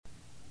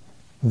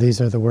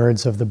These are the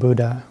words of the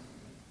Buddha.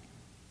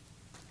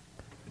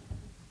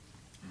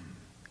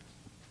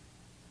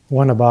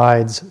 One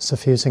abides,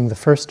 suffusing the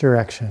first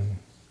direction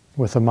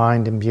with a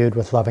mind imbued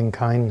with loving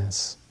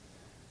kindness.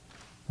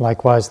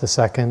 Likewise the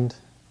second,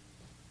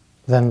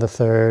 then the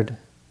third,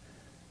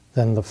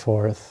 then the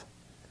fourth,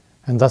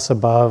 and thus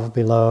above,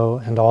 below,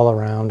 and all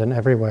around, and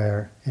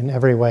everywhere, in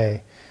every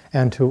way,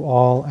 and to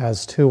all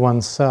as to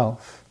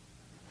oneself.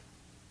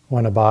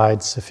 One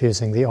abides,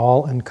 suffusing the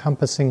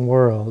all-encompassing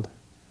world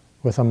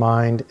with a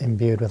mind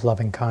imbued with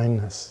loving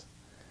kindness,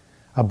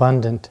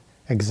 abundant,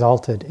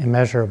 exalted,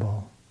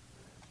 immeasurable,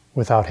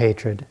 without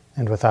hatred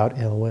and without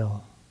ill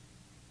will.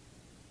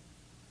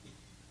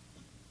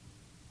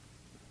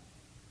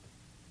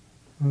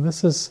 And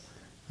this is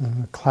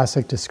a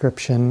classic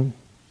description.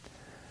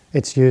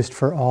 It's used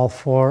for all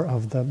four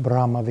of the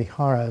Brahma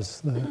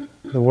Viharas.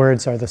 The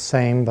words are the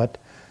same, but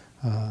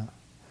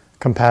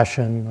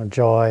compassion or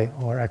joy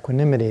or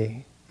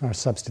equanimity are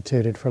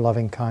substituted for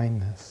loving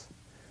kindness.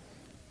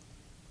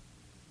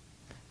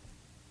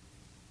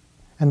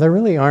 And there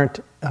really aren't,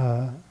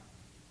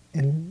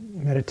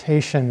 in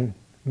meditation,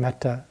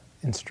 metta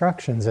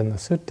instructions in the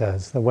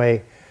suttas, the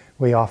way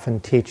we often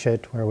teach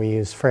it, where we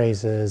use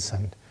phrases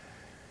and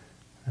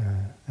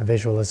a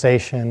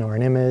visualization or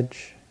an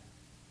image,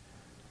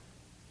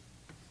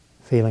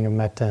 feeling of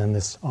metta and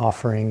this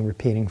offering,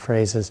 repeating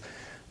phrases.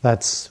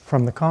 That's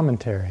from the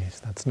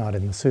commentaries. That's not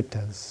in the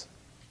suttas.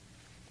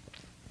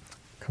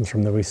 It comes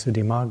from the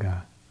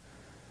Visuddhimagga.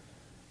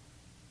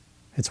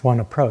 It's one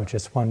approach,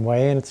 it's one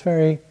way, and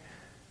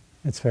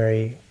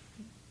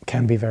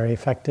can be very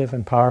effective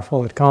and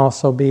powerful. It can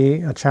also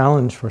be a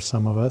challenge for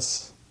some of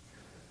us.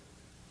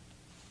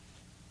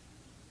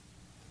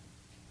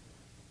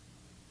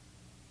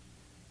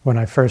 When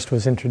I first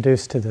was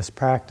introduced to this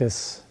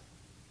practice,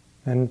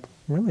 and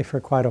really for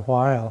quite a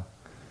while,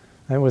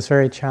 it was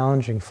very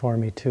challenging for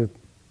me to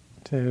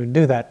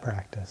do that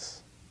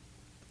practice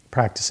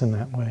in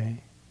that way.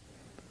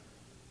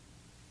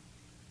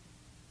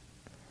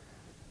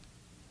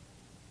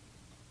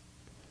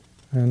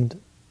 And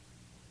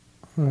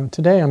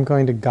today I'm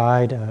going to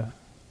guide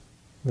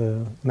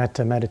the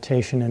metta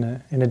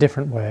meditation in a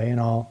different way, and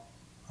I'll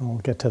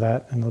get to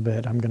that in a little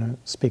bit. I'm going to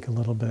speak a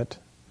little bit,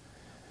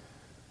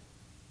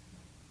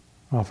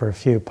 offer a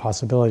few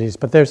possibilities,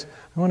 but I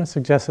want to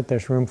suggest that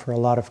there's room for a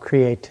lot of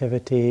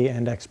creativity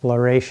and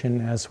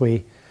exploration as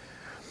we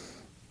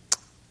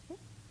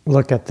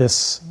look at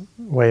this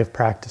way of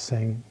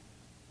practicing.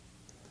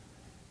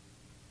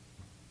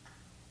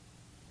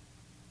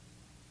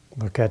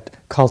 Look at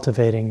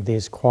cultivating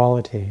these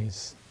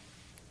qualities.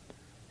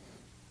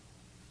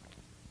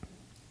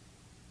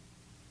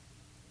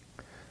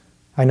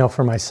 I know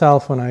for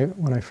myself, when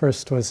I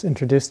first was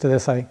introduced to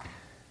this,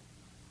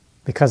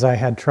 because I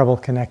had trouble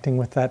connecting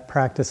with that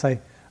practice, I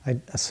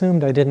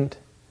assumed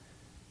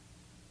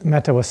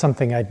metta was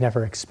something I'd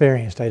never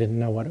experienced. I didn't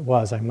know what it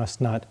was. I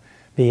must not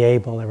be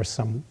able. I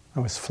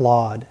was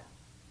flawed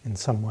in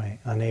some way,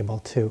 unable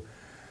to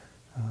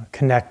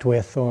connect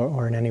with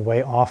or in any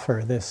way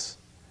offer this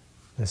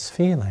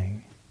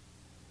feeling.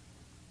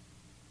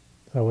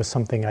 So it was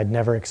something I'd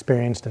never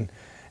experienced,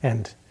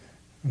 and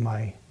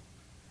my,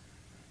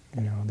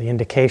 the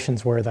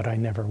indications were that I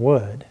never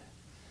would,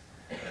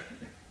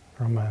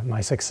 from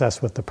my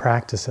success with the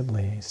practice at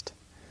least.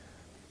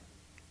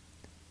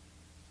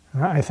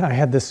 I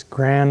had this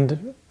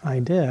grand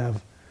idea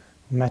of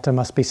metta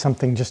must be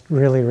something just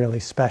really, really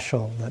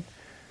special that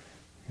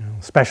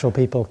special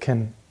people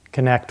can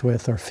connect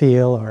with or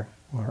feel or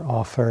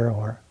offer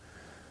or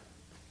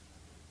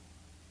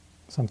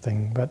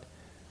something. But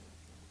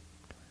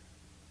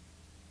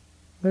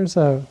there's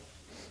two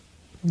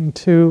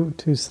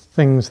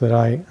things that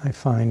I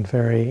find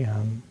very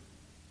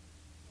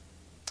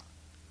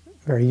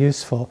very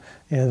useful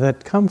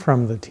that come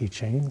from the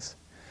teachings.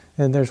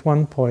 And there's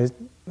one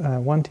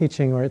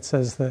teaching where it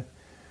says that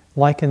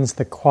likens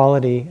the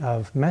quality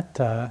of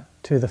metta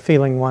to the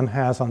feeling one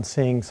has on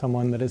seeing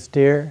someone that is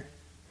dear,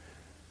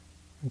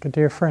 like a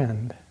dear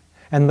friend.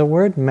 And the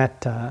word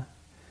metta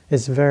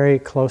is very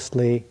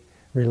closely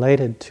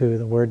related to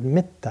the word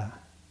mitta,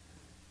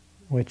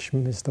 which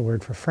is the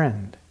word for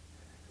friend.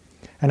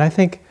 And I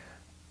think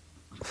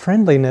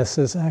friendliness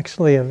is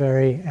actually a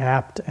very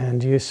apt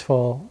and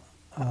useful,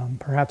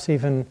 perhaps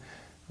even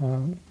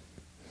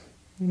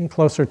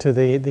closer to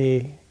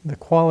the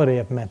quality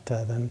of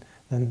metta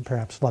than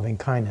perhaps loving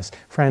kindness.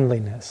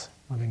 Friendliness,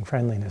 loving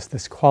friendliness,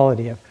 this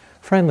quality of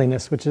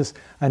friendliness, which is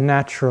a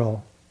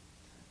natural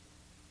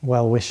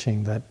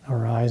well-wishing that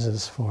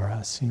arises for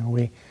us.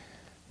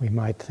 We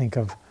might think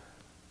of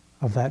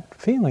that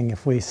feeling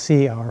if we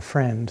see our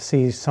friend,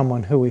 see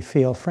someone who we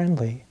feel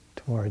friendly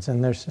towards,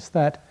 and there's just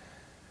that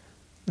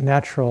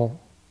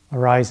natural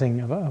arising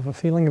of a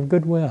feeling of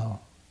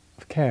goodwill,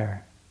 of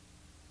care.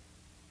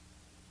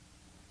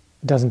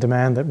 It doesn't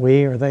demand that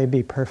we or they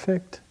be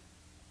perfect.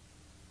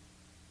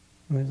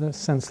 There's a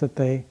sense that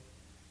there's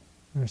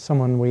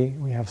someone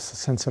we have a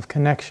sense of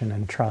connection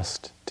and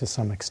trust to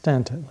some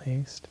extent at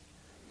least.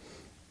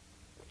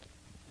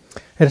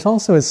 It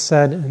also is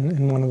said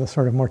in one of the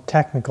sort of more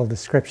technical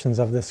descriptions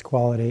of this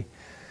quality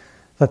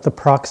that the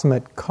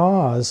proximate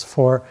cause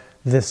for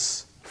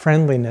this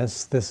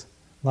friendliness, this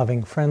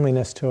loving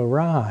friendliness to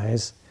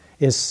arise,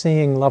 is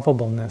seeing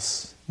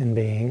lovableness in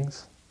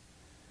beings.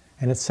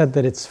 And it's said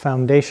that its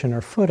foundation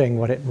or footing,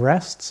 what it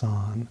rests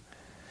on,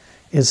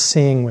 is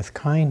seeing with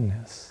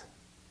kindness.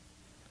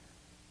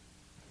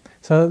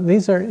 So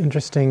these are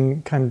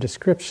interesting kind of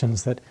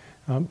descriptions that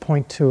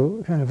point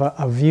to kind of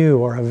a view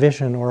or a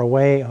vision or a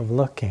way of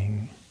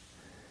looking.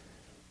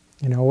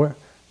 You know,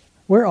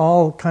 we're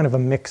all kind of a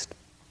mixed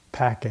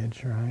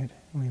package, right?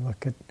 We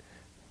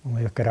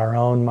look at our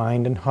own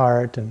mind and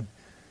heart, and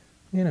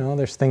you know,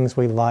 there's things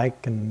we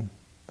like and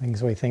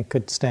things we think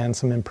could stand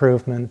some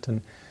improvement,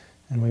 and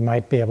we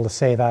might be able to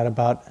say that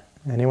about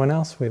anyone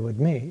else we would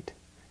meet.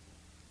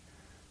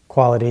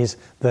 Qualities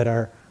that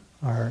are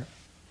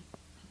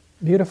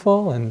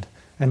beautiful and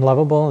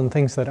lovable, and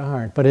things that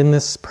aren't. But in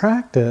this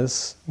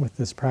practice,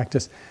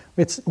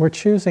 we're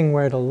choosing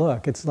where to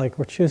look. It's like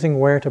we're choosing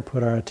where to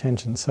put our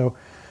attention. So,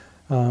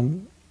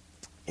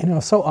 you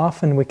know, so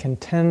often we can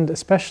tend,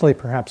 especially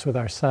perhaps with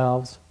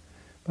ourselves,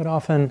 but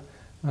often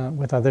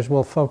with others,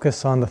 we'll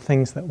focus on the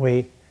things that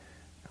we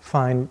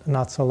find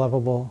not so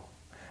lovable,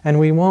 and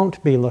we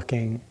won't be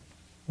looking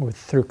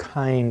through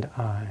kind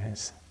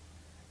eyes,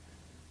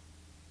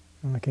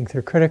 looking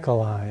through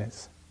critical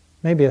eyes,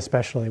 maybe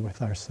especially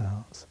with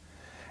ourselves.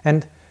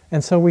 And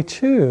so we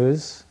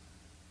choose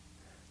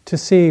to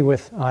see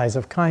with eyes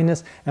of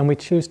kindness, and we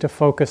choose to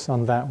focus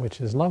on that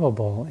which is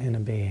lovable in a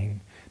being,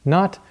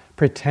 not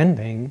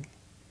pretending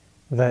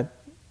that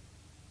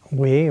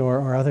we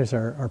or others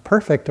are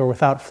perfect or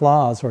without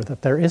flaws, or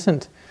that there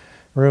isn't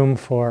room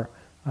for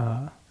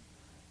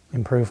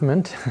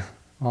improvement,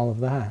 all of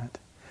that.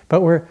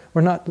 But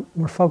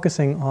we're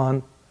focusing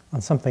on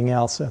something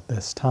else at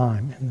this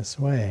time in this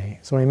way.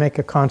 So we make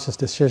a conscious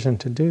decision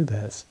to do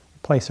this,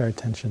 place our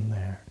attention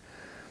there.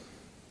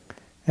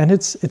 And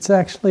it's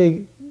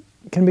actually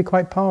can be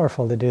quite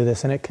powerful to do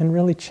this, and it can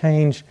really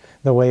change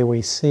the way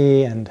we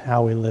see and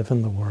how we live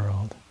in the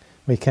world.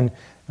 We can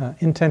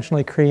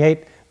intentionally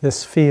create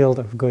this field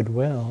of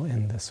goodwill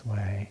in this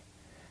way.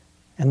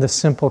 And the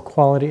simple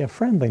quality of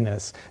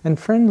friendliness. And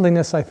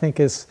friendliness, I think,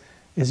 is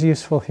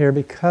useful here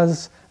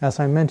because, as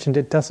I mentioned,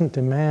 it doesn't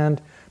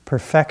demand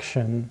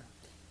perfection,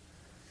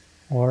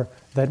 or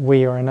that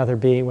we or another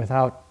be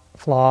without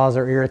flaws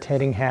or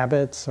irritating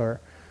habits or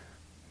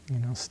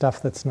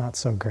stuff that's not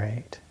so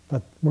great.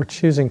 But we're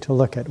choosing to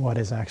look at what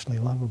is actually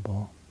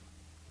lovable.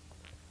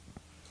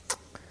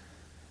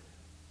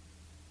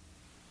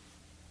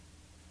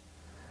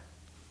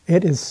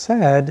 It is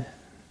said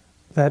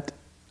that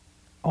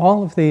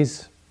all of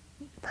these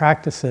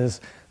practices,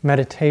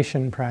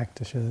 meditation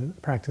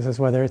practices,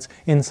 whether it's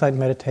insight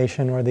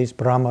meditation or these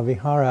Brahma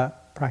Vihara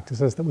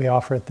practices that we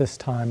offer at this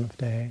time of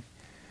day,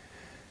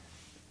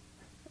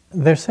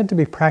 they're said to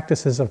be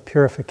practices of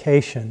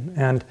purification,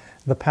 and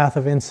the path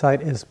of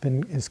insight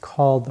is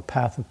called the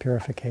path of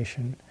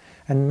purification.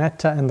 And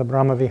Metta and the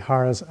Brahma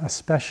Viharas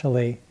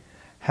especially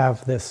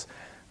have this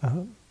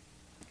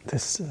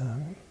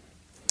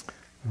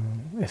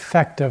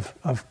effect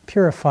of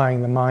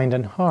purifying the mind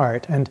and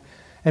heart, and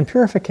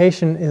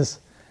purification is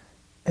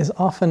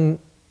often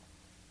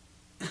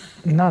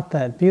not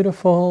that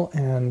beautiful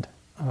and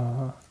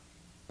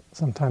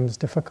sometimes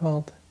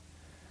difficult.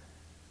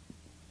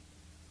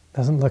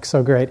 Doesn't look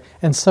so great.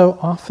 And so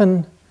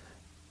often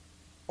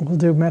we'll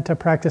do metta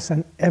practice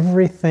and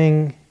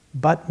everything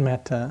but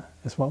metta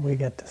is what we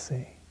get to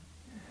see.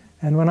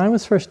 And when I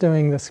was first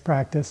doing this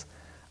practice,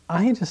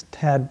 I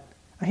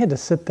had to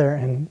sit there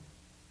and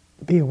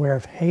be aware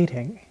of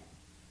hating.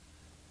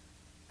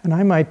 And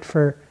I might,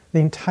 for the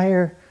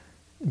entire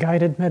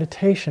guided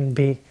meditation,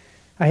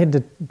 I had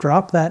to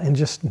drop that and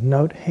just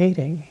note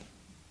hating.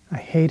 I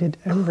hated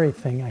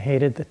everything. I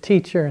hated the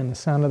teacher and the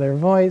sound of their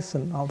voice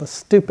and all the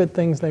stupid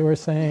things they were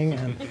saying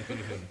and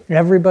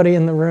everybody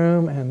in the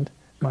room and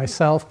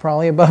myself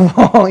probably above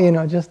all, and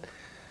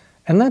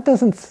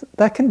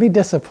that can be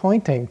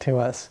disappointing to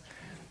us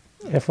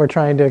if we're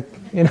trying to,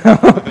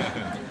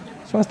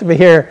 supposed to be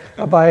here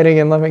abiding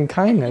in loving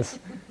kindness,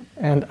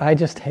 and I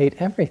just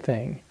hate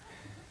everything.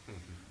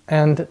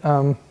 And,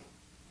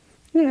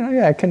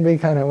 it can be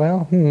kind of,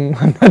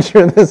 I'm not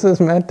sure this is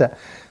metta.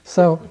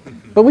 So,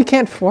 but we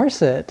can't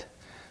force it.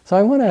 So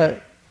I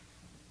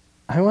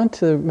want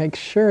to make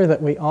sure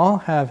that we all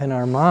have in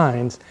our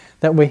minds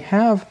that we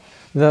have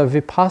the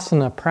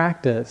vipassana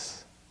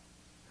practice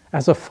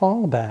as a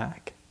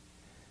fallback.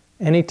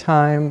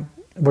 Anytime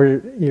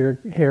you're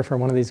here for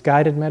one of these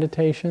guided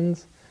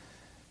meditations,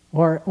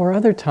 or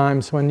other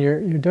times when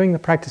you're doing the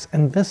practice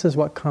and this is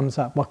what comes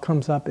up. What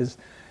comes up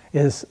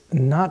is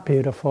not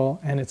beautiful,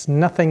 and it's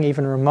nothing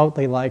even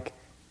remotely like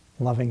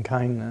loving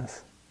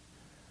kindness.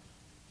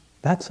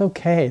 That's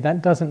okay.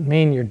 That doesn't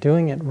mean you're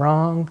doing it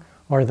wrong,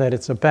 or that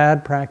it's a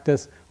bad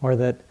practice, or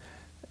that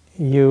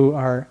you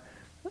are,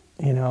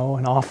 an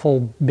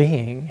awful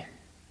being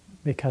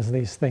because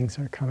these things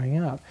are coming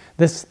up.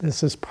 This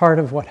is part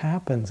of what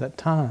happens at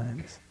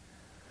times.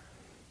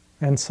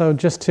 And so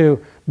just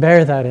to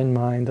bear that in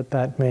mind,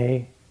 that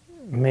may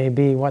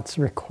be what's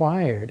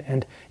required.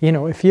 And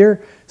if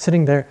you're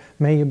sitting there,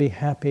 may you be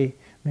happy,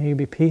 may you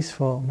be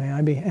peaceful, may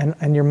I be,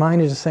 and your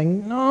mind is just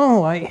saying,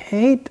 no, I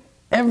hate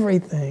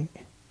everything.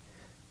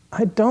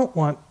 I don't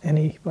want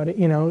anybody,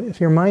 if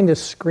your mind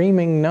is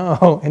screaming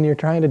no, and you're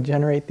trying to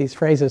generate these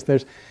phrases,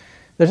 there's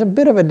a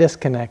bit of a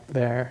disconnect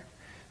there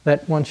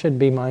that one should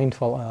be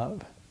mindful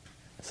of.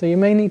 So you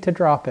may need to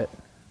drop it.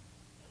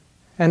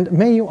 And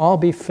may you all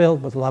be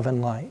filled with love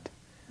and light.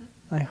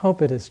 I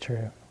hope it is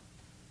true.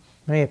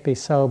 May it be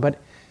so. But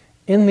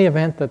in the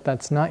event that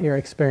that's not your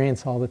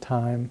experience all the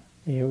time,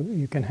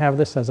 you can have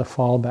this as a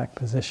fallback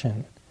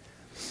position.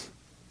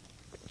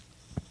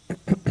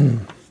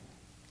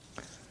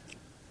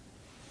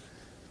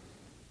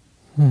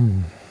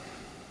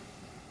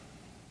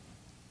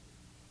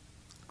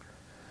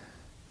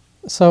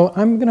 So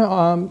I'm going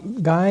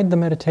to guide the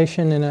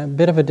meditation in a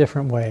bit of a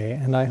different way,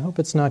 and I hope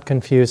it's not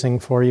confusing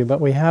for you,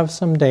 but we have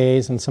some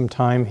days and some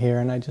time here,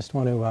 and I just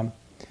want to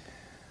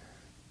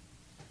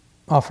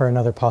offer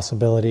another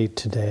possibility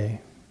today.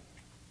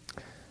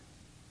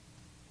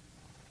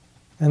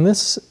 And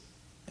this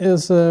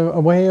is a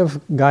way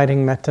of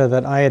guiding metta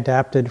that I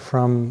adapted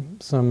from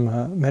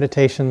some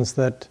meditations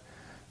that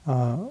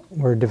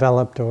were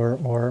developed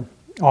or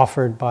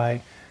offered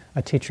by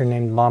a teacher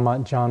named Lama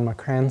John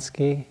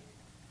Makransky.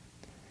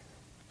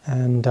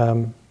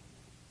 And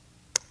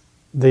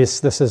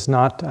this is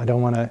not, I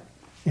don't want to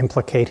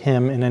implicate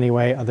him in any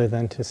way other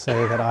than to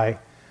say that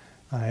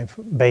I've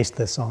based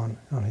this on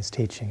his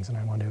teachings, and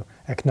I want to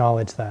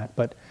acknowledge that,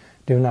 but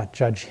do not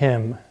judge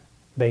him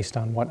based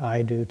on what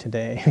I do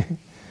today.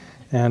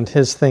 And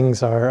his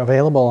things are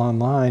available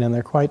online, and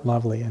they're quite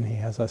lovely, and he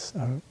has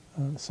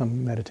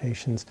some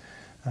meditations,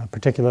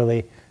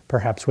 particularly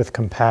perhaps with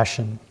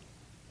compassion,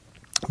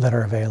 that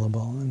are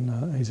available.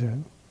 And he's a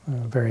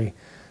very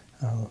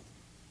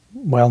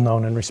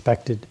well-known and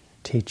respected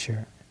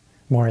teacher,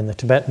 more in the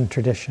Tibetan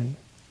tradition.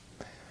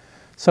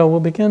 So we'll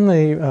begin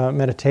the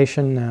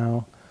meditation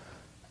now,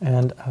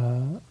 and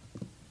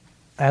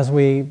as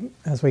we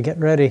get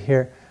ready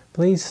here,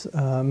 please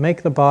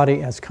make the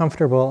body as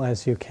comfortable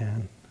as you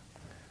can.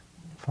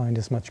 Find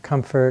as much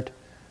comfort.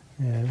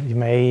 You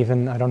may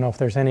even, I don't know if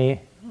there's any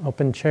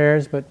open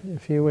chairs, but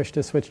if you wish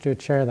to switch to a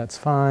chair, that's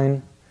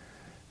fine.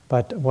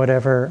 But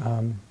whatever,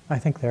 I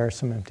think there are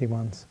some empty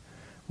ones.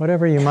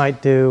 Whatever you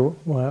might do,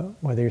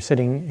 whether you're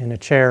sitting in a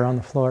chair or on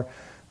the floor,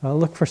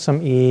 look for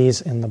some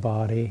ease in the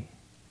body.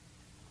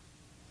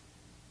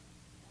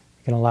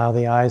 You can allow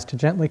the eyes to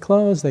gently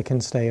close, they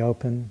can stay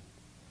open.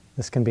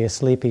 This can be a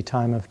sleepy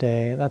time of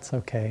day, that's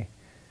okay.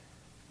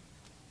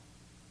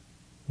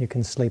 You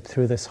can sleep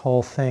through this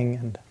whole thing,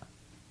 and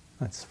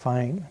that's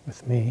fine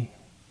with me.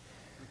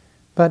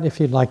 But if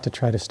you'd like to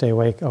try to stay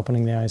awake,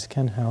 opening the eyes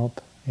can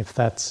help if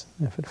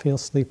it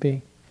feels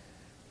sleepy.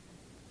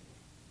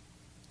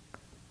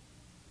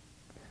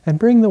 And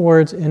bring the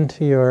words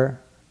into your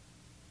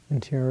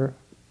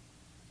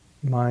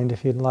mind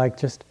if you'd like,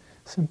 just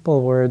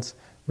simple words,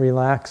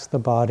 relax the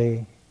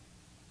body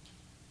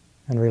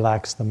and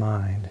relax the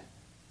mind.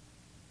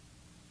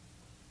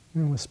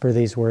 And whisper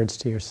these words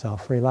to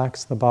yourself,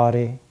 relax the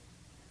body,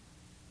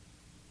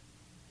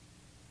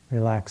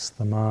 relax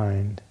the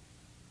mind.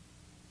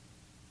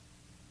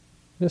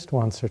 Just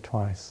once or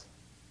twice.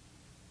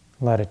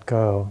 Let it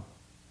go.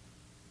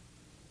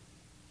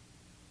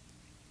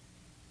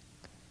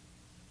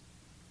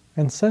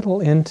 And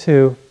settle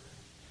into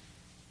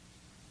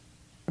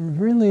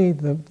really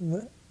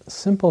the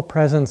simple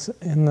presence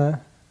in a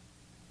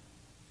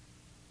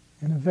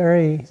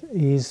very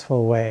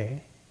easeful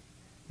way.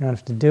 You don't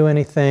have to do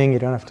anything, you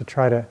don't have to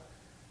try to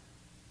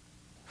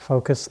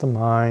focus the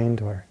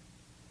mind or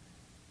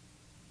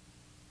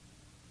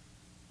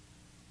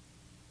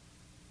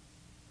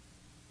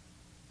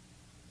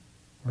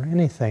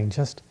anything,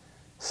 just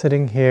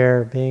sitting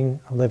here, being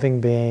a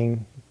living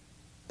being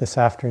this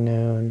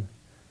afternoon.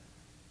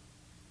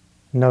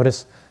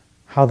 Notice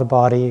how the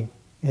body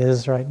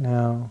is right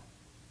now,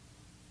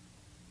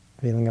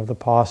 feeling of the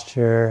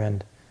posture,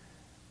 and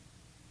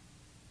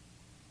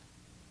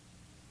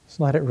just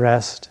let it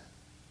rest,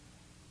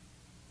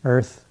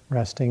 earth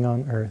resting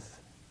on earth.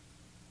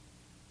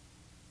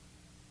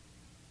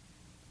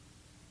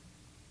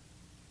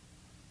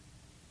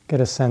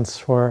 Get a sense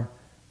for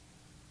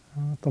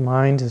what the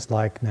mind is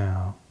like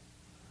now.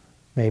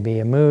 Maybe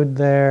a mood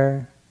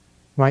there,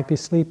 might be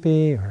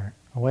sleepy or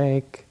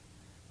awake,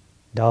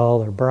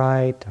 dull or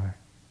bright, or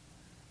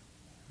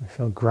I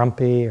feel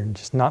grumpy or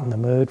just not in the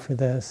mood for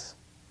this.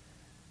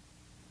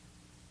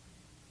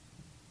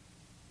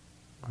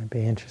 Might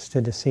be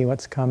interested to see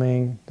what's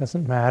coming.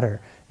 Doesn't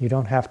matter. You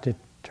don't have to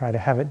try to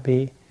have it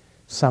be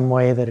some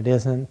way that it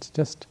isn't.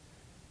 Just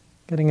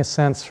getting a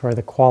sense for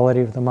the quality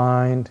of the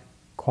mind,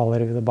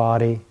 quality of the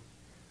body,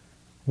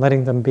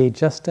 letting them be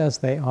just as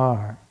they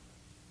are.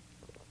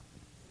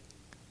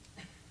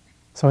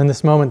 So in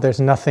this moment, there's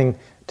nothing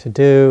to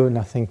do,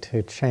 nothing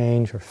to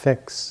change or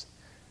fix,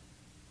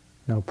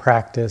 no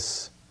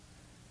practice,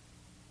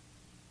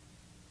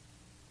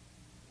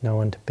 no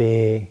one to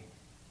be,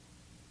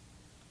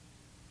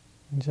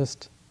 And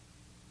just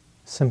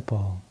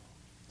simple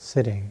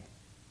sitting.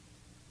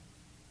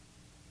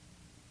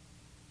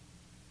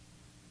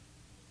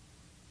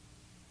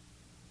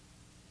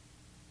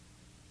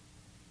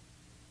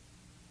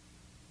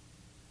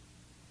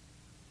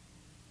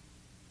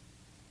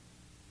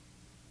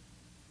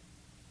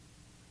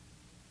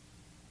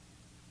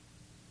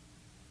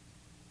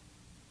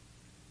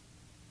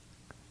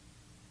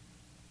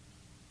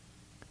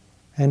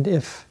 And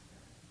if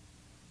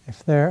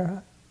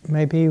there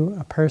may be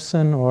a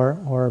person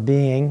or a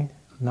being,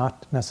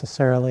 not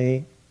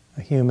necessarily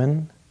a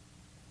human,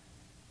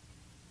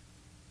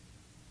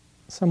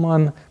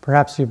 someone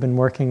perhaps you've been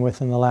working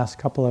with in the last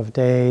couple of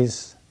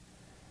days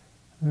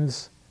who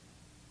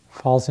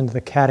falls into the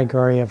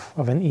category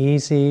of an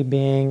easy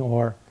being,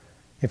 or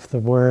if the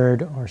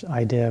word or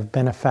idea of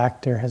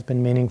benefactor has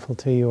been meaningful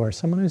to you, or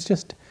someone who's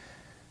just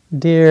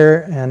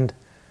dear and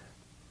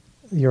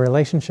your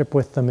relationship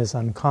with them is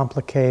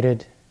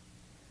uncomplicated,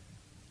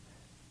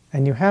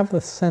 and you have the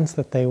sense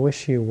that they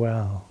wish you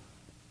well.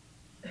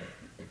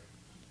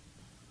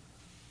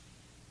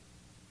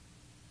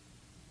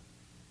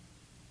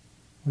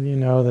 Well, you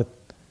know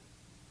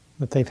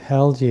that they've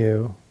held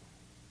you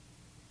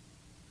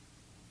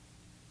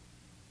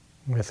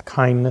with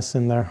kindness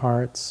in their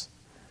hearts.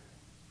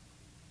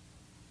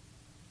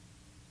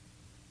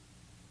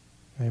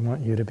 They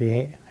want you to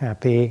be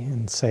happy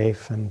and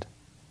safe and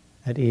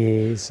at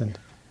ease. And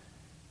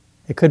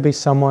it could be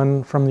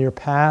someone from your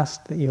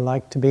past that you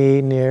liked to be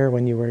near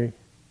when you were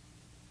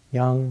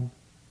young.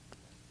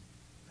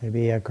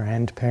 Maybe a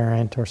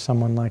grandparent or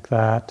someone like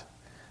that.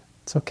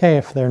 It's okay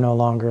if they're no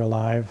longer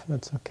alive.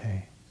 That's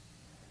okay.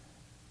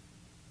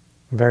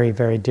 A very,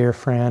 very dear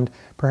friend.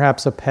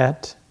 Perhaps a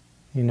pet.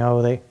 You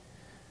know, they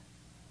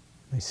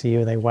see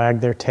you, they wag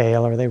their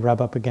tail, or they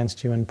rub up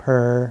against you and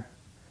purr.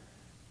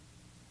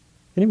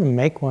 You can even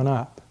make one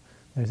up.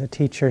 There's a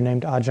teacher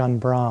named Ajahn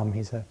Brahm.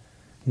 He's a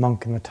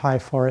monk in the Thai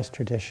forest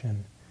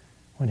tradition.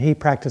 When he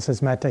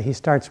practices metta, he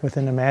starts with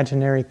an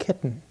imaginary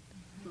kitten.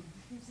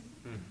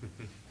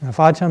 Now, if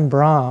Ajahn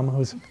Brahm,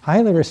 who's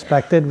highly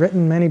respected,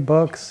 written many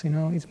books,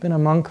 he's been a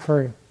monk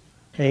for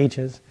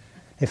ages.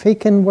 If he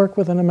can work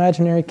with an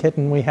imaginary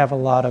kitten, we have a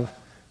lot of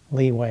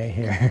leeway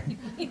here.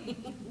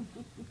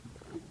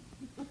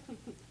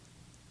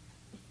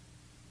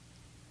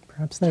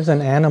 Perhaps there's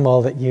an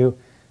animal that you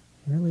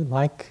really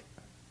like,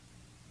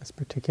 this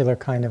particular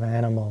kind of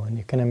animal, and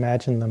you can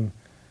imagine them,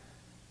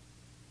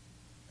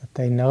 that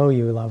they know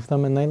you love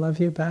them and they love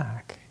you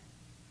back.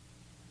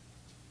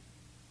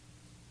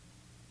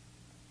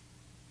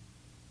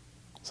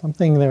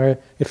 Something there,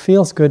 it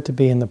feels good to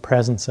be in the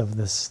presence of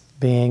this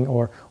being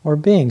or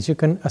beings. You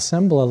can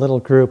assemble a little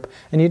group,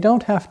 and you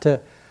don't have to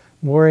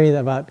worry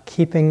about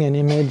keeping an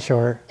image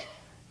or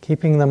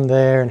keeping them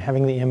there and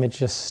having the image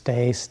just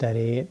stay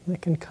steady.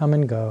 It can come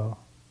and go.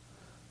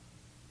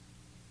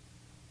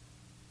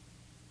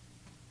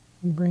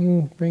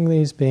 Bring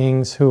these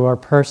beings who are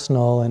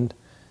personal and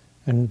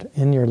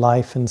in your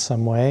life in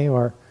some way,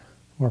 or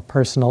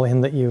personal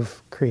in that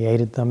you've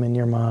created them in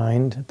your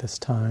mind at this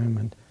time,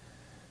 and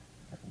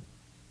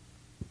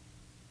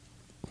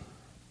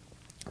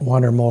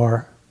one or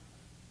more.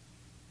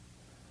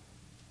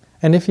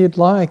 And if you'd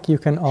like, you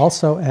can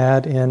also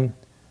add in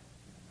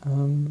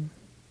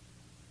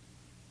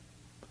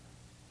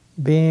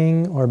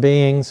being or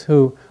beings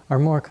who are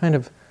more kind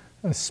of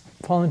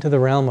fall into the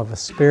realm of a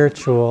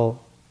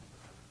spiritual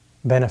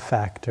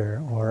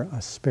benefactor or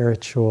a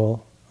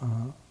spiritual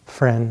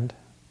friend,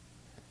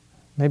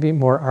 maybe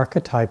more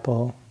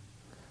archetypal,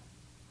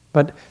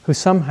 but who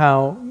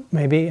somehow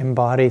maybe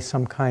embody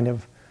some kind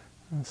of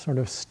sort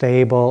of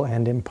stable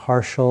and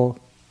impartial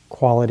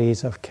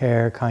qualities of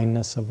care,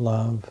 kindness, of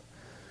love.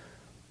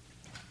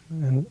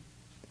 And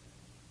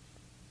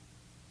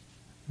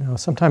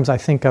sometimes I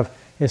think of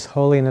His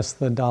Holiness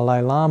the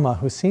Dalai Lama,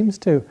 who seems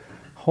to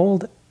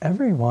hold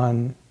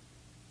everyone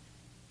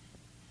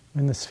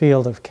in this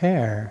field of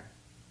care.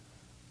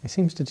 He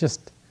seems to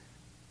just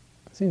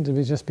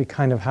be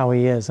kind of how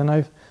he is.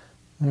 And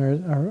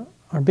there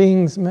are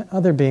beings,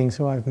 other beings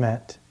who I've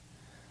met.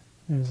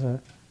 There's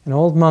an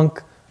old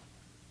monk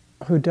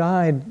who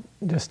died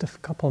just a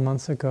couple of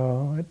months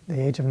ago at the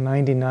age of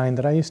 99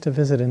 that I used to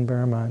visit in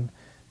Burma. And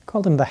I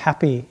called him the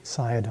Happy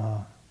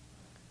Sayadaw.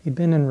 He'd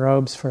been in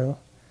robes for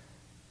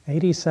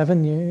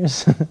 87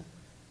 years.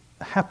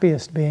 The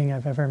happiest being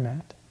I've ever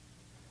met.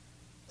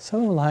 So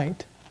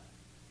light.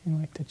 He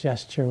liked to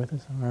gesture with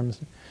his arms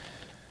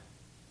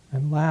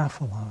and laugh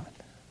a lot.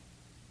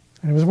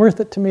 And it was worth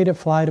it to me to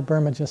fly to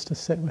Burma just to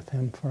sit with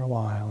him for a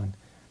while. And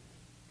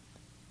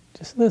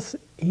just this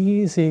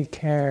easy,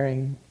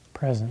 caring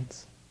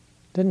presence.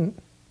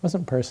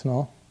 Wasn't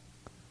personal.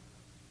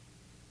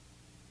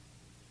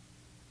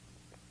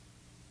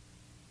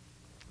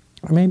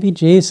 Or maybe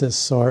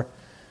Jesus or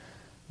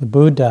the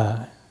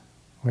Buddha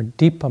or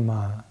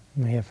Dipama.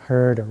 You may have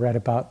heard or read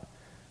about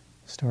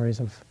stories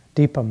of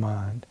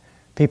Dipama. And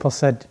people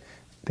said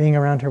being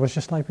around her was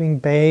just like being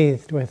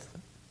bathed with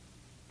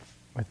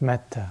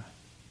metta,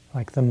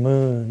 like the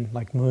moon,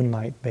 like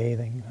moonlight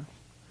bathing.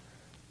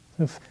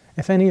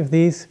 If any of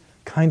these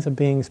kinds of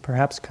beings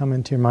perhaps come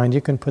into your mind,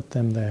 you can put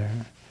them there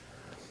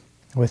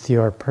with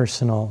your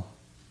personal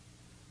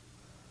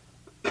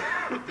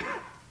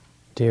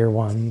dear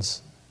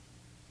ones,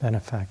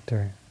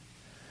 benefactor.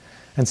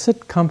 And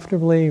sit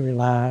comfortably,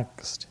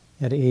 relaxed,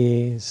 at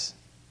ease.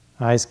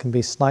 Eyes can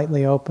be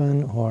slightly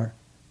open or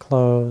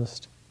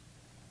closed.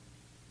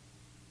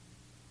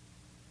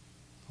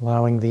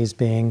 Allowing these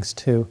beings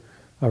to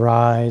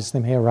arise. They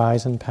may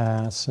arise and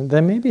pass. And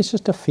then maybe it's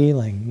just a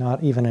feeling,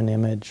 not even an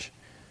image.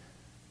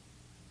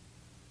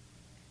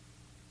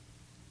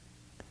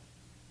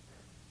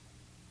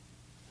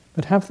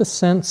 But have the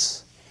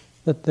sense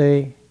that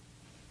they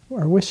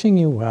are wishing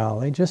you well.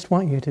 They just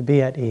want you to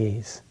be at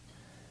ease.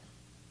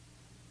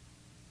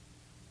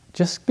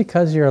 Just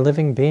because you're a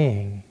living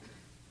being.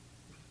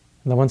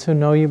 And the ones who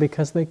know you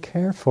because they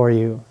care for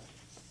you.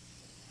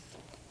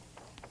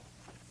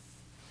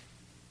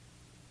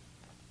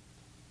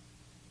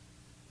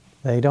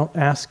 They don't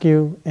ask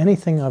you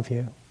anything of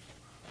you.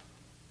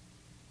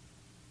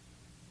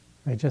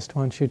 They just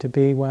want you to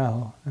be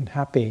well and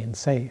happy and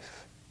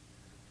safe.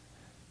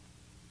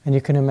 And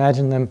you can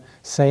imagine them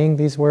saying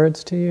these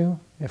words to you,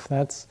 if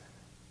that's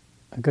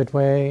a good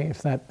way,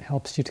 if that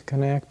helps you to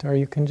connect, or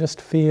you can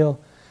just feel,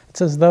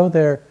 it's as though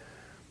that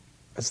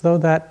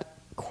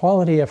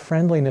quality of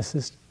friendliness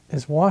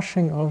is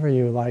washing over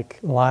you like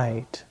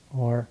light,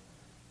 or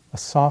a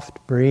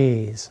soft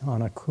breeze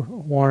on a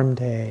warm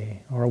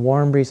day, or a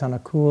warm breeze on a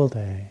cool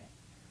day,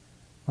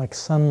 like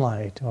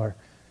sunlight, or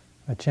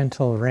a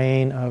gentle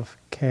rain of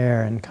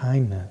care and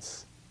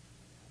kindness.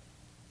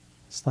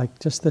 It's like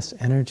just this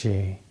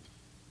energy.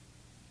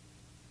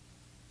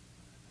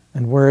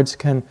 And words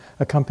can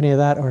accompany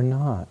that or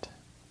not.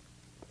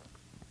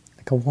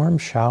 Like a warm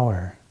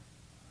shower.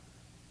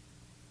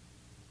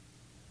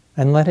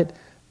 And let it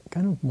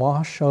kind of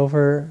wash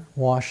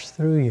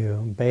through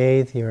you,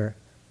 bathe your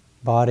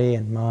body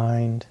and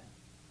mind.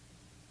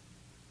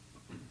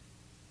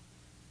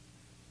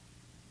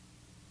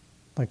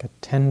 Like a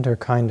tender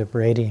kind of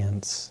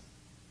radiance.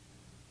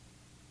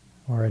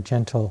 Or a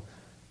gentle,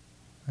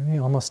 maybe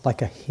almost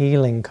like a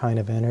healing kind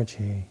of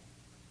energy.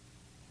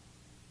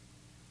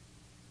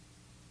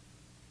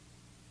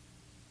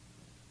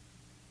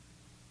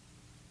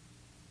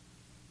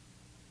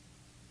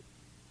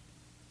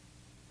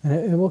 And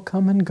it will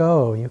come and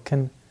go. You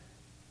can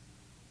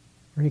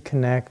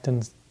reconnect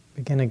and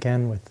begin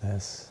again with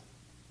this.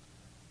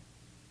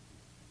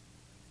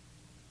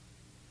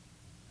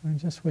 I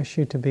just wish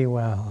you to be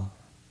well.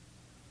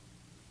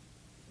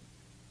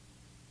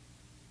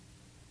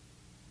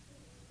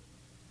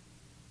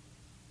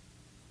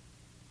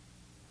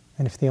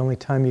 And if the only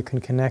time you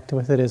can connect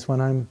with it is when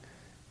I'm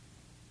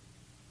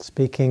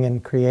speaking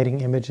and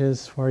creating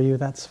images for you,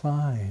 that's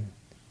fine.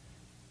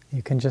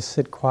 You can just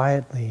sit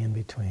quietly in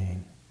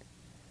between.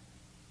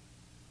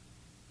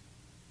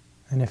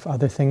 And if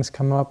other things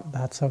come up,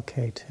 that's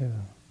okay too.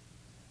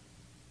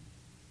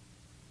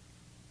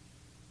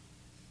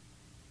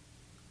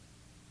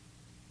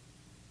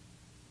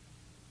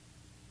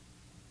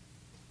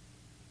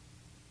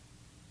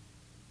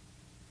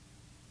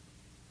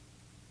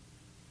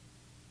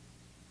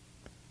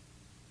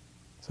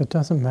 So it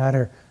doesn't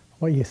matter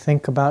what you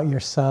think about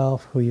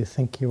yourself, who you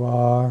think you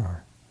are,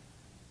 or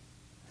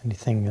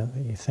anything that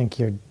you think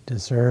you're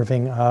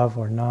deserving of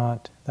or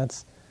not.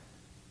 That's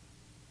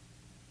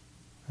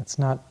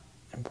not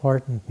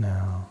important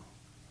now.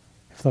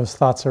 If those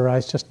thoughts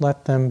arise, just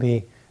let them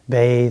be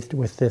bathed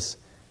with this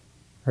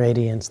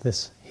radiance,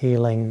 this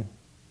healing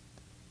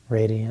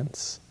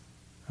radiance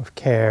of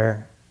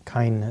care,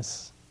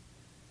 kindness.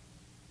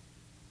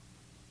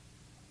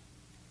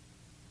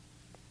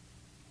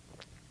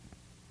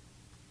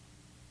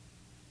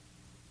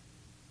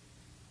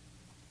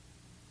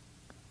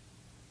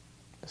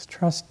 Just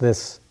trust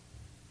this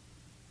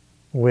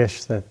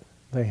wish that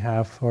they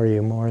have for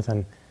you more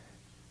than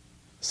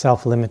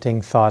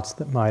self-limiting thoughts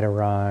that might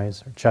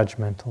arise, or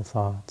judgmental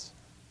thoughts.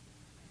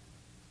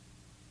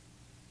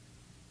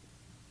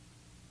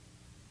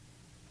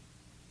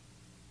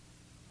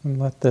 And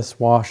let this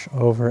wash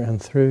over and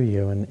through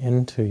you and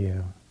into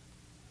you.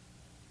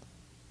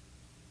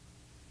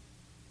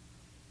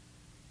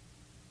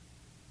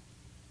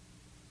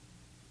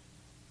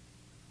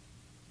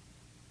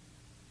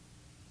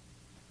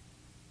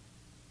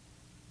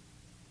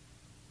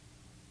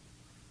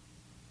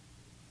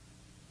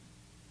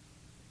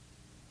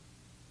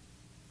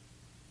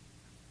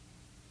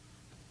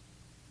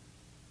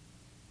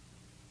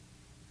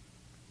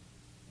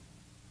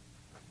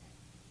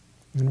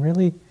 And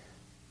really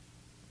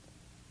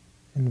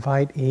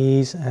invite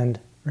ease and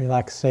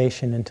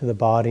relaxation into the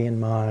body and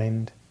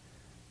mind.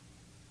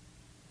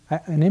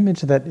 An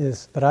image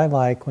that I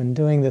like when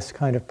doing this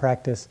kind of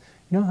practice,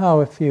 you know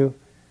how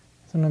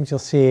sometimes you'll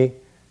see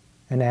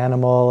an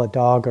animal, a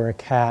dog or a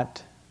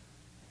cat,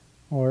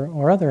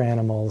 or other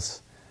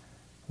animals,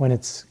 when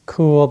it's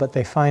cool, but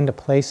they find a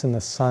place in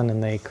the sun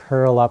and they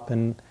curl up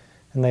and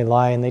they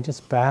lie and they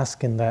just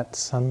bask in that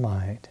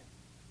sunlight,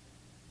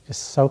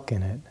 just soak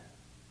in it.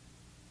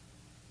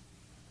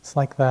 It's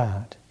like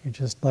that. You're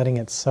just letting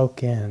it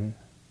soak in,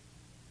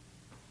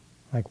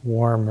 like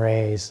warm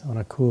rays on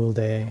a cool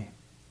day.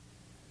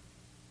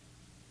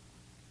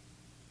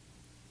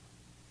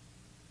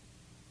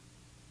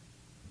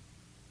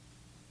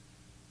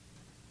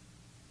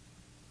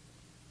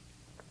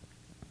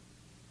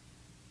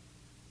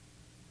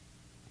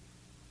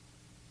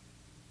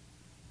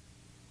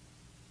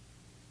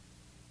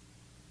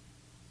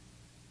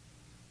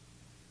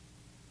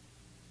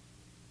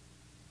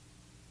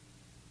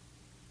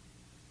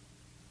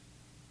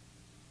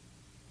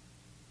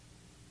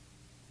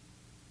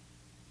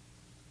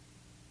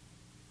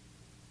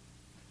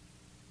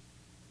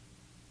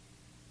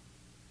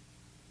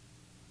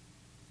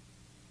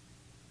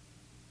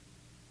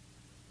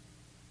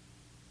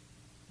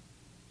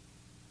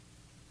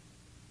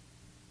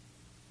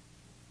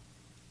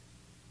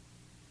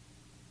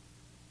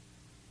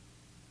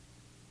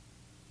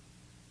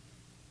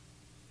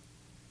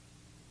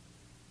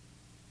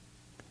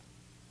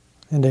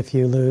 And if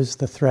you lose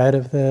the thread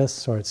of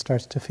this, or it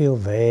starts to feel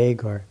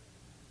vague or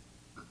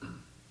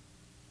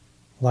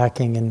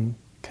lacking in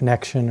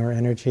connection or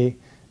energy,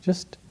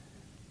 just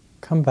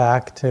come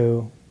back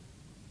to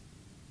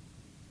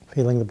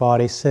feeling the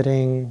body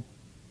sitting,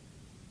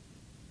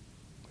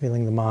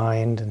 feeling the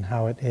mind and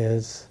how it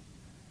is.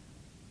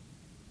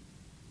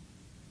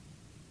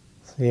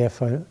 See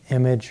if an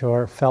image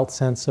or felt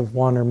sense of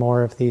one or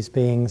more of these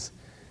beings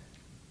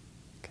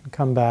can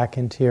come back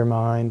into your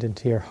mind,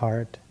 into your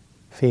heart,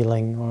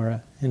 feeling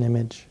or an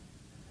image.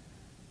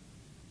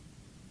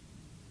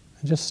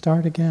 And just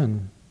start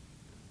again.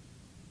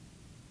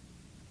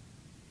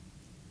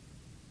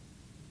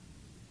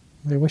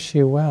 They wish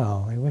you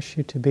well. They wish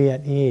you to be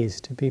at ease,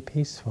 to be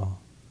peaceful.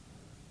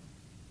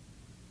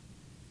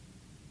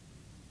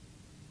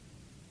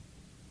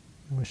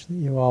 I wish that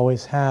you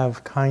always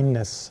have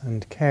kindness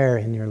and care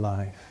in your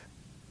life.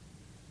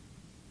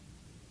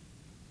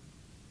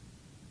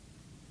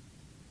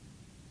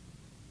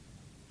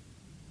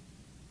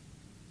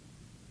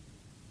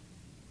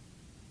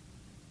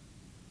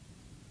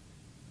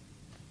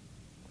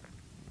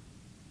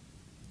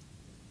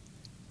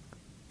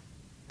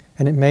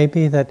 And it may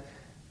be that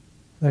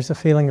there's a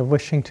feeling of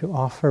wishing to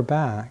offer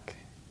back.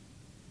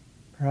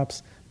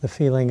 Perhaps the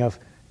feeling of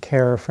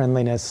care or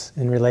friendliness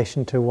in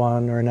relation to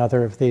one or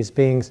another of these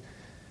beings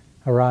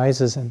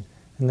arises, and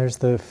there's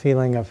the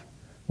feeling of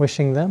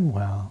wishing them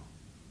well.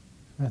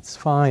 That's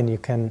fine. You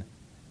can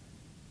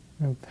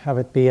have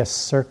it be a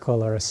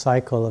circle or a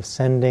cycle of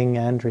sending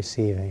and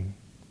receiving.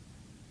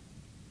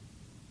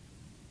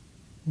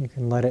 You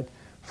can let it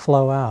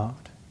flow out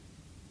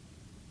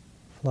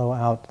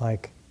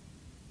like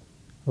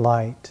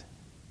light,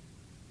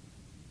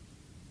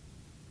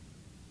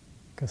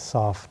 like a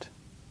soft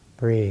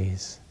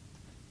breeze.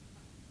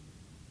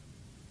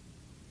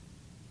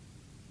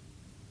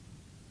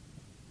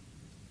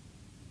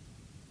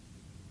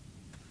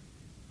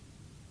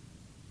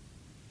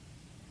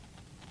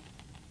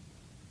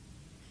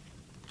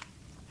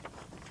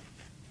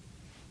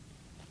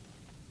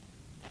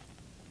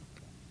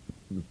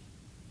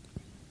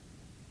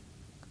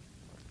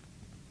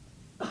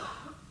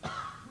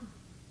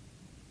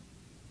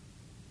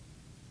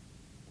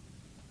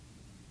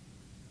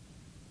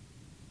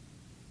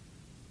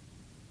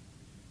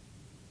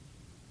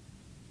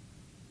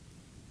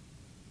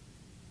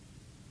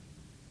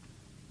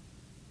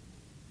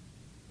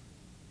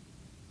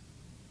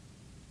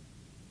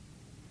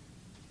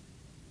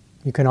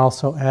 You can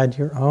also add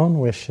your own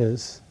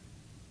wishes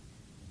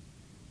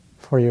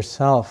for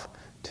yourself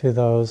to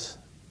those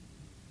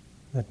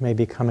that may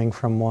be coming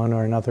from one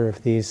or another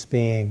of these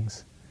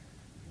beings.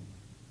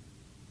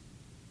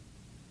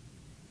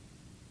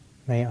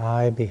 May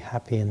I be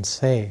happy and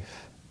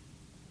safe.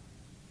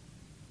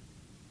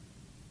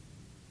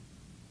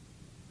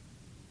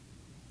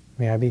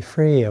 May I be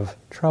free of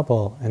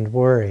trouble and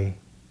worry.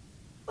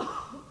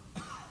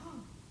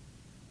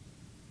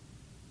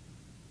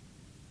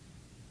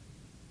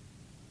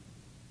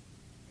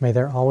 May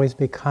there always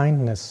be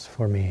kindness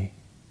for me.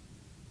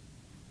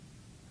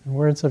 And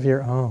words of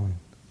your own.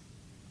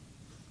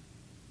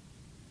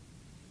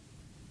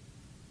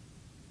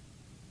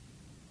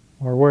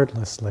 Or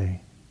wordlessly,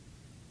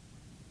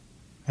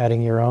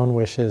 adding your own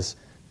wishes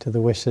to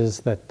the wishes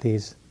that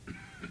these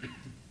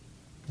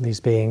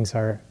beings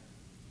are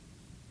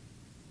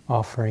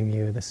offering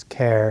you, this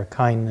care,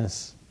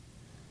 kindness.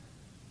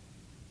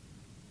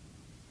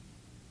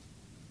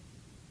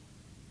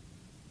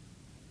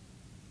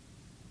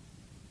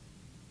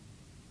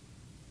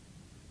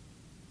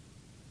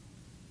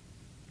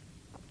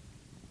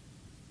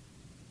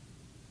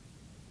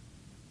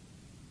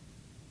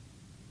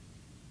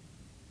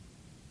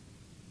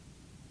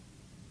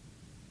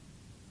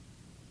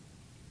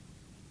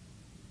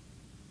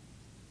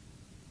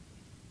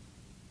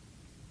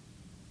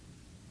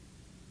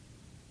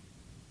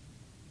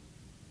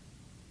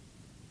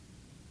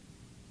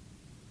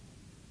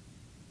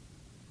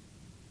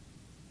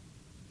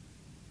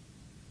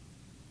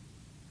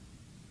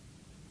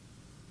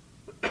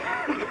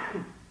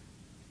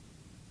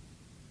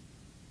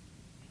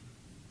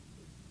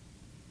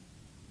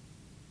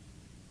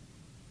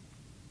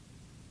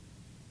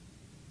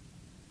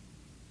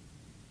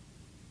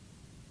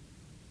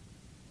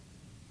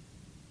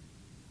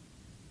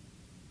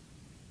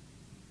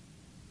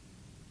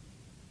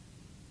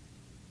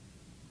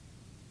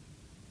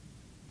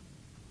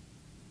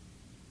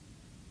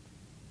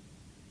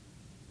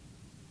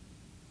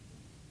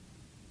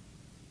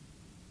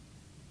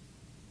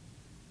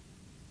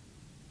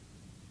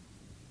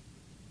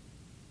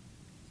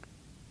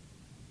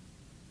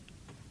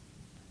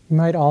 You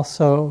might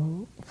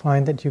also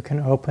find that you can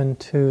open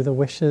to the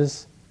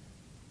wishes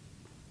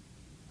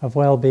of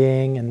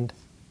well-being and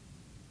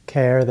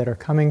care that are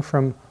coming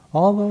from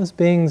all those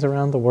beings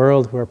around the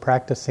world who are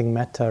practicing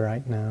metta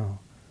right now.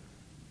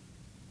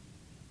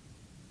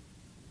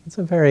 It's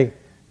a very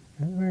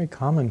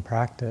common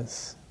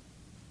practice.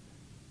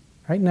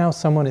 Right now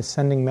someone is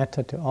sending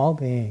metta to all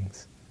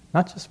beings,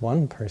 not just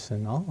one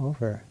person, all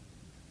over.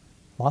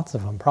 Lots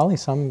of them, probably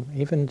some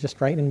even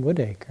just right in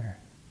Woodacre.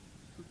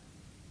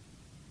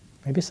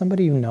 Maybe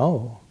somebody you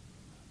know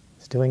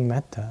is doing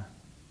metta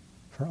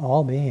for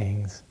all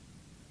beings.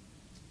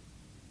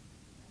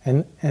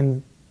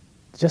 And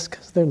just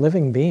because they're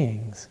living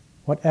beings,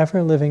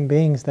 whatever living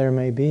beings there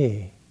may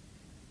be,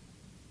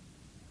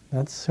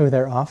 that's who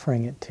they're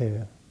offering it to.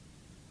 You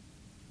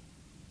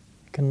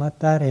can let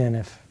that in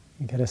if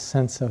you get a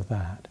sense of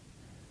that.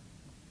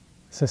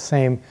 It's the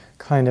same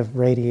kind of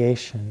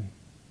radiation,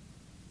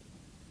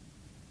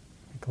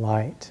 like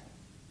light,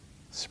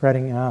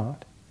 spreading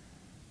out.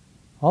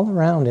 All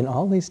around in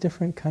all these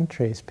different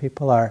countries,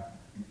 people are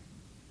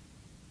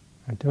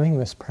doing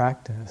this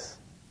practice.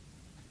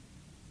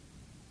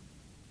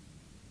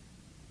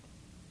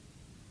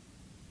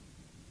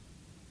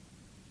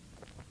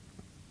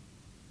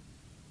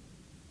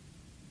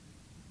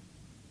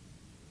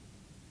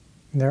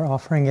 They're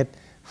offering it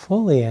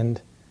fully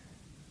and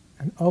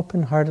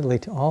open-heartedly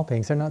to all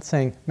beings. They're not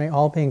saying, may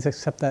all beings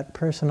accept that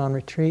person on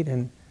retreat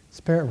in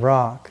Spirit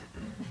Rock.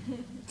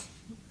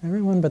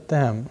 Everyone but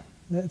them.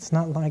 It's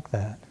not like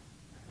that.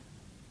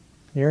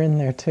 You're in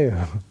there too.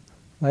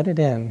 Let it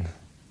in.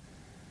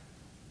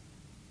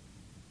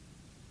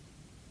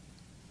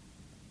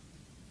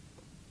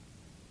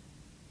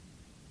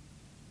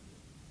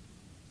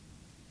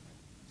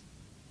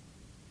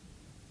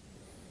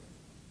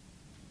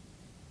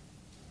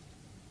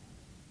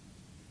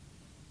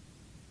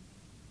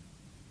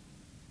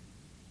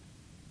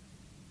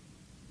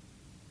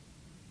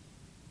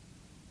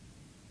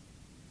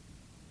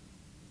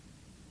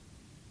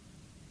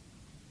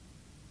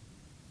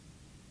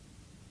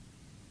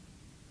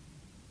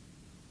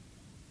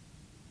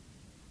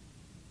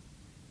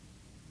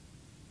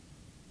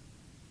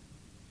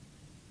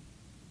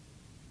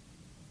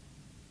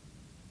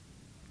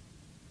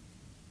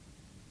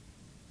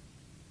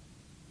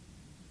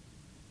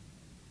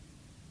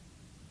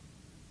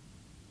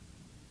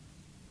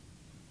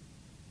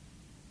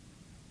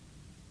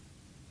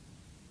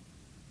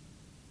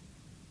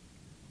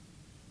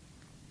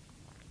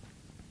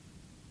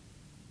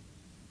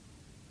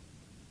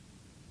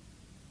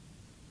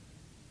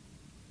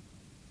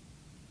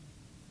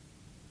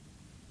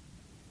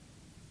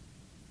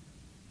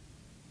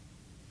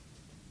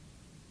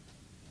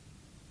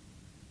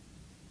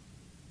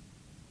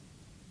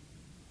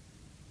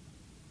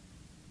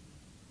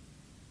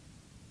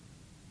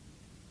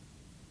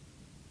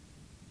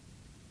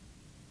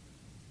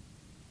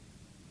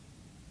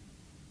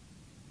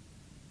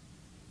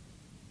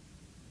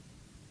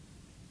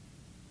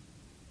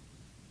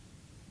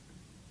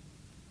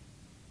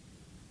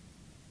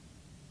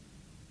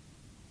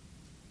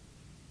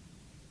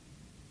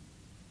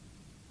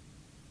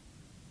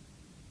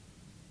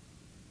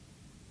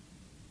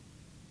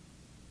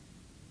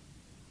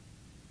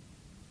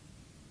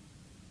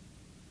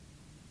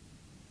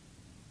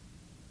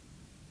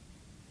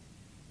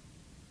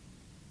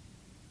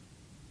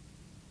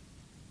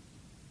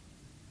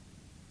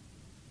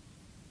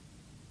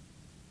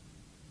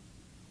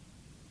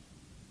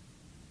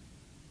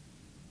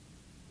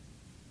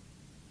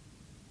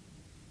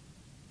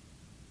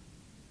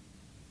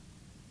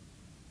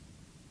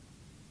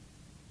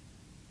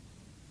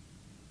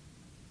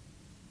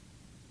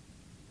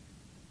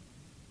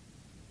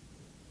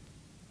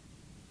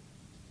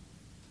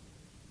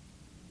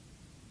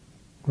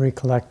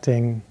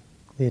 Recollecting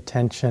the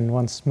attention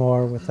once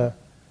more with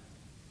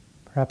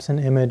perhaps an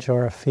image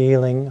or a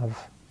feeling of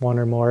one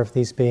or more of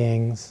these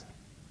beings.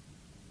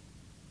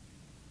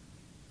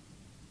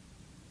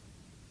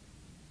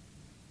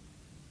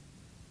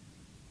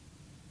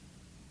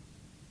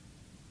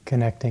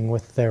 Connecting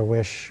with their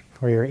wish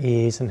for your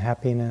ease and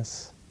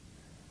happiness.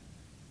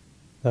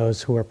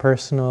 Those who are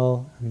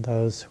personal and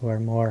those who are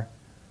more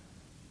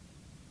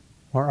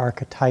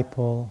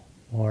archetypal,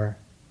 more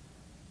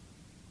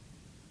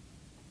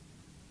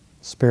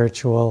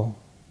spiritual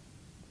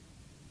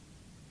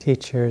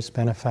teachers,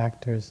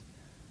 benefactors.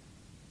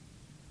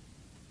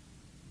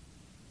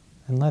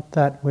 And let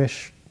that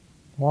wish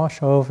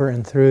wash over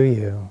and through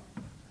you,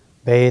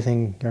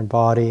 bathing your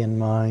body and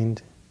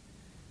mind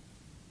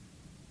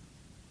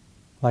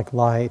like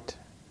light,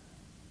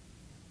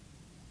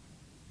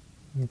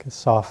 like a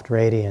soft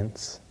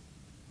radiance.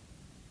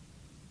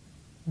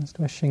 Just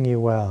wishing you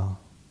well,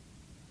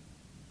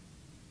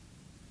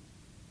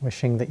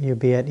 wishing that you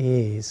be at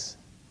ease,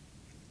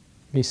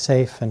 be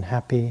safe and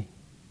happy,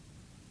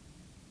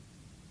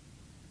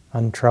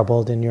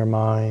 untroubled in your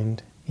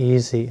mind,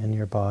 easy in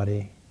your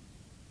body.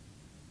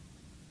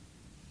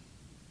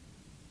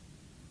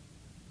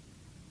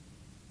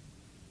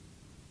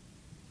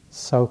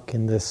 Soak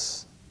in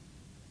this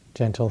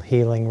gentle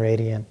healing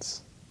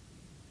radiance.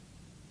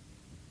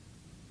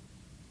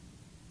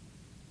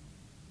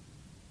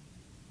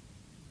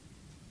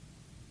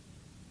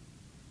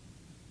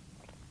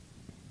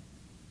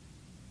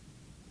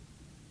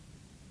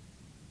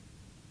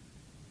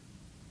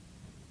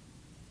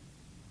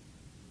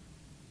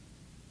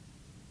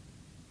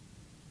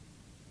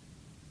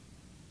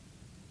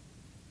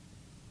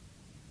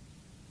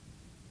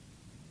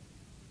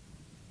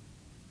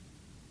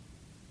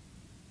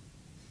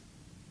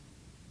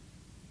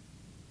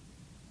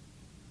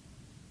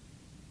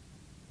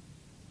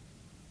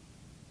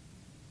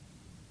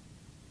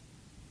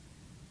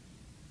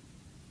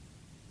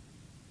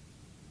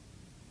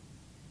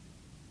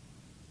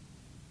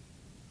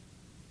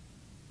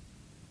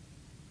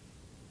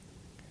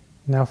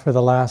 Now for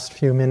the last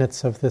few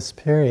minutes of this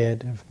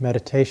period of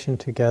meditation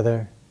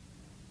together,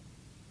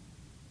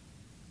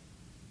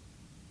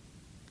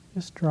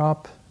 just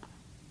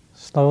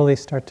slowly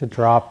start to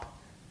drop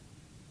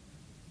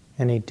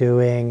any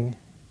doing,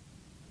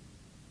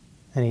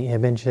 any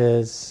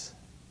images,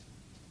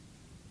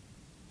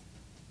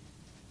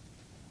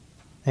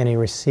 any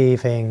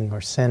receiving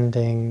or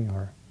sending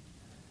or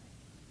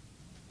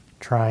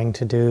trying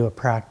to do a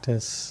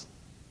practice.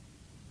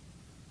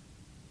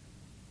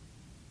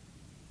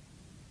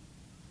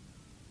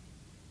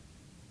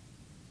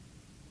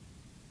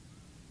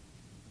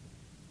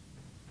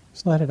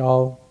 Just let it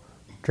all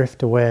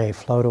drift away,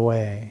 float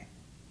away.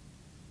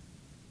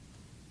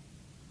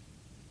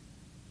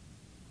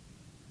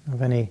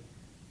 Of any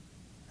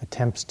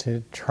attempts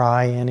to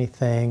try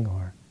anything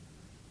or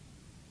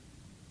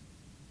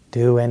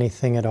do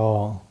anything at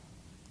all,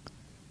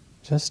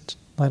 just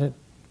let it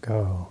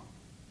go.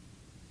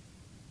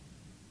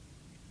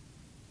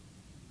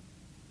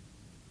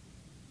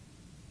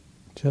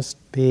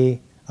 Just be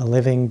a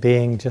living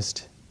being,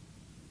 just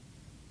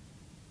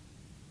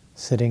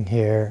sitting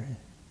here,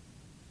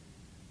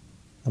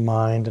 the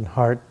mind and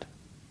heart,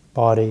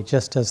 body,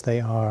 just as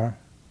they are.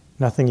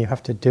 Nothing you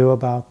have to do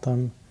about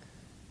them.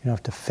 You don't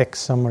have to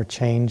fix them or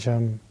change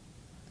them.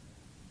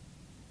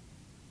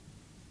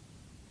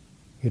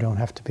 You don't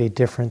have to be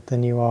different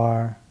than you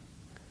are.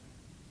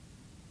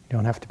 You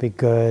don't have to be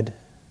good.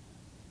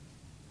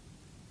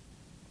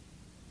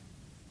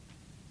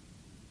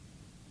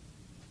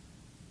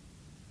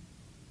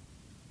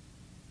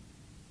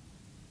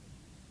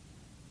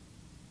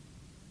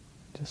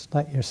 Just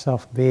let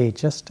yourself be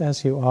just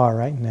as you are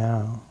right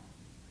now.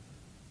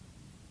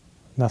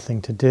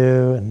 Nothing to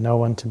do and no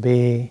one to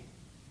be.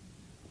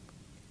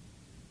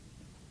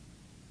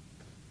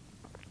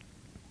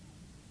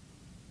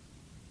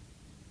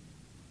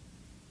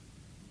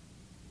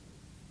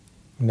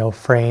 No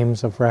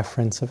frames of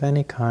reference of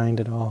any kind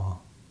at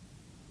all.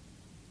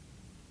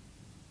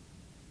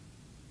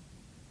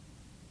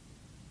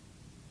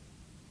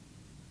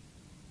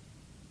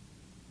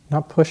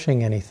 Not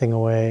pushing anything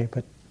away,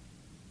 but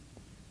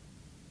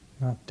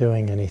not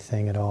doing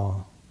anything at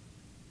all.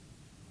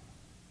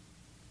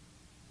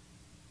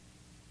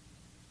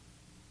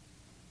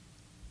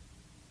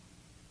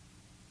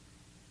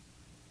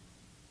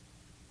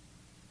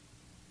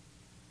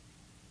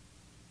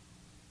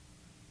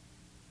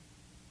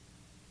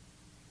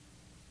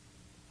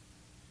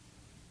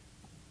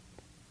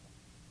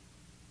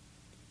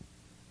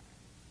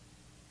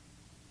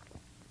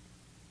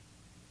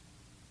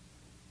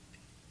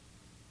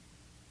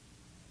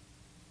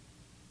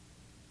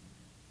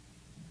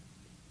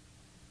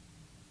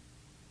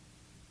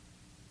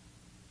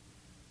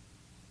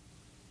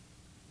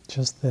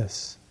 Just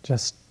this,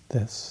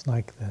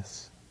 like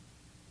this.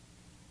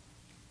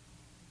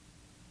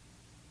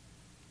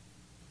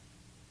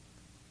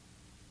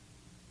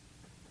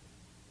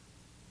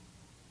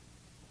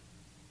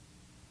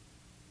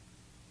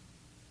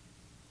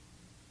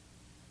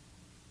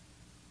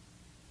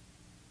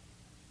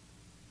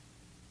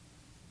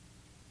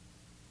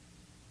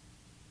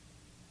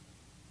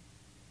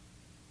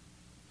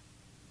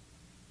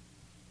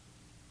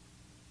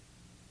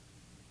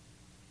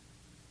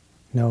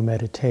 No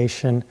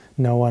meditation,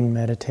 no one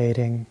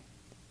meditating.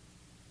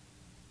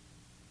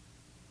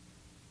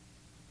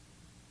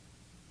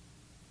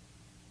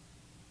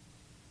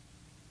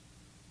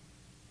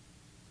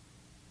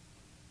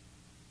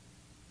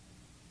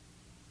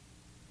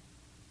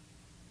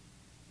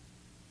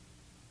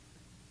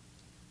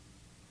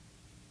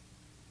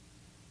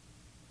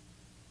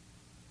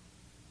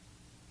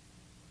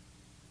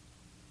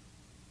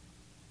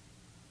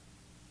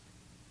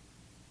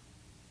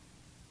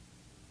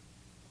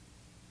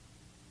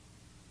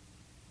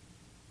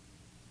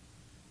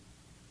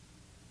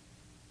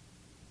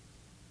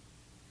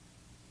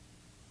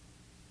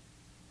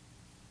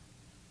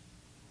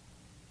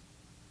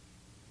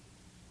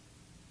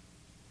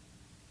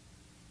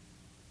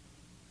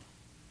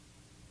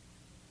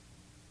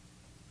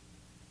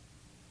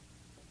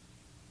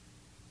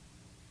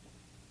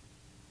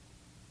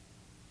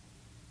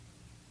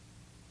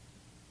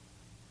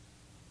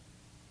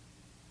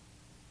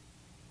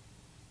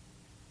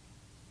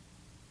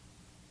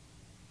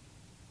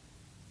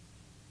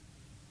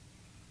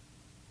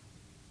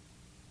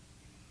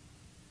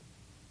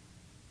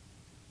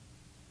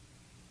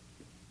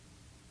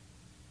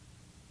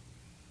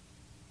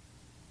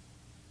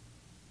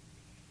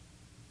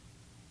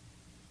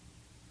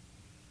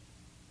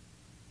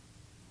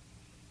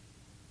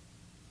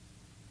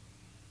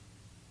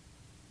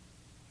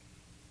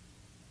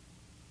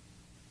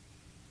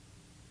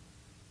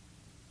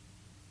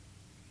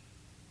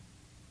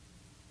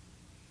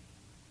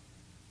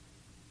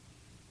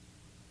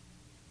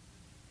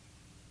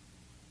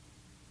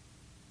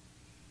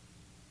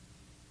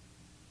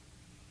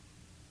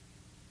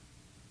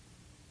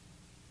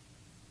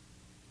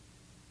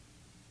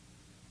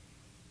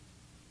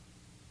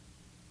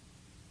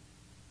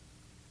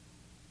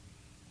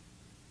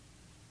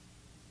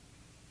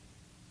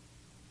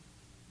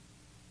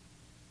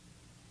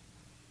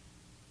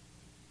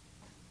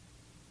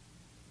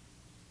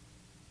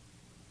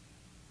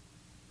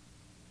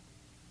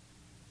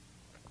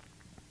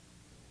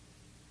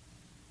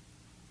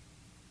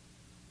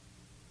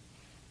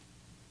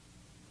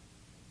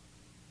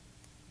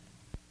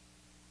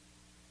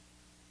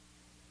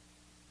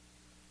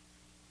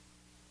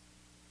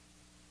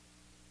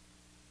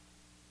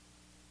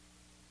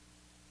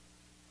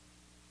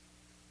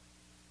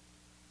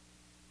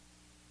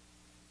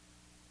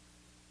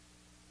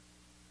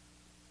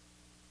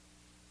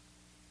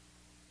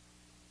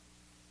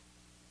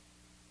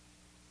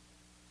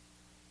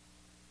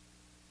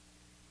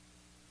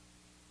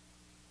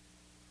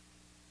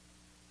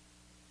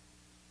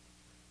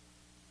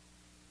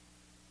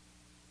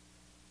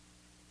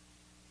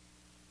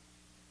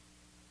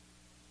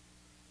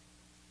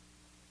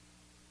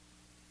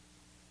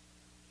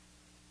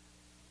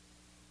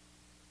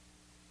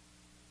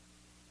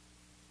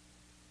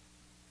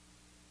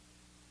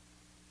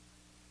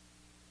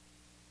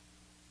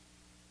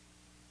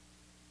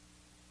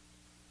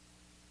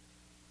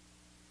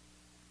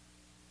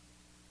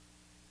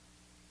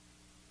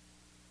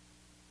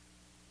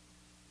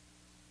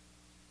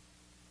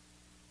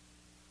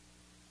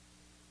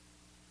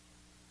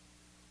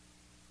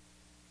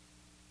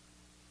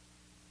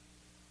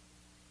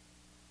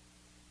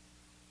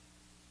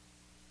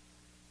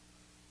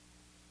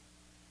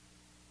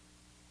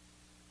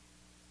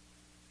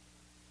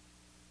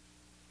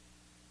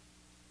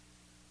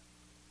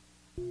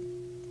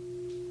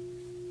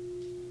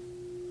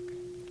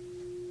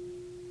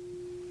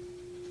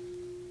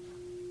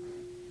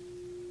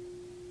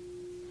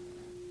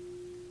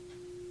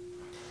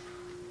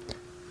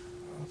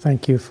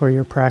 Thank you for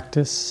your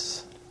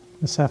practice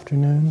this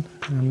afternoon.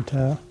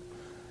 And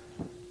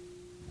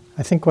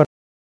I think what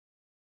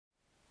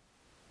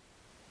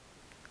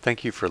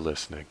Thank you for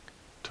listening.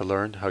 To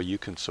learn how you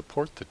can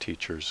support the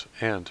teachers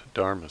and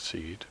Dharma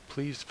Seed,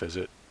 please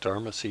visit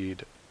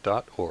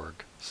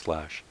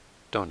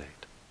dharmaseed.org/donate.